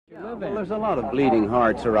Well, there's a lot of bleeding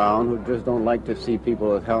hearts around who just don't like to see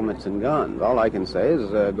people with helmets and guns. All I can say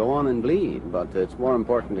is go on and bleed, but it's more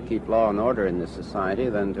important to keep law and order in this society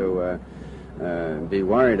than to be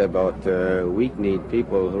worried about weak-kneed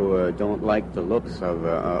people who don't like the looks of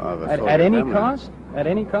a soldier. At any cost? At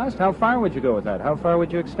any cost? How far would you go with that? How far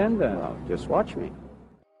would you extend that? Well, just watch me.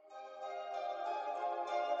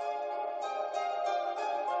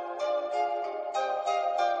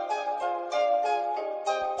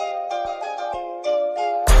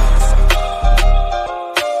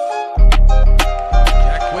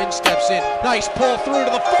 Steps in. Nice pull through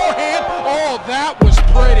to the forehand. Oh, that was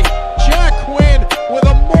pretty. Jack Quinn with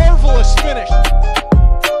a marvelous finish.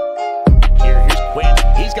 Here's Quinn.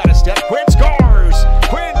 He's got a step. Quinn scores.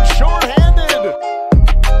 Quinn shorthanded.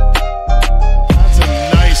 That's a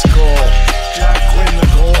nice goal. Jack Quinn,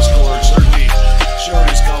 the goal scorer, certainly showed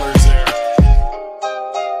his colors there.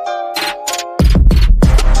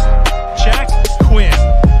 Jack Quinn,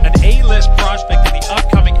 an A-list prospect in the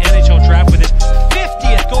upcoming NHL Draft with his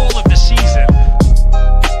 50th goal of the season.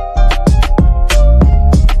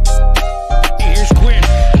 Here's Quinn.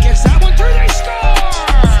 Gets that one through. They score!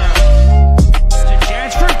 There's a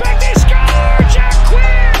chance for Beck. They score! Jack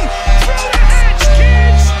Quinn! Through the hatch,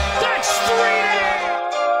 kids! That's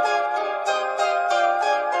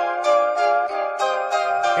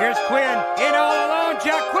 3-0! Here's Quinn in all alone.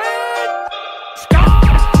 Jack Quinn.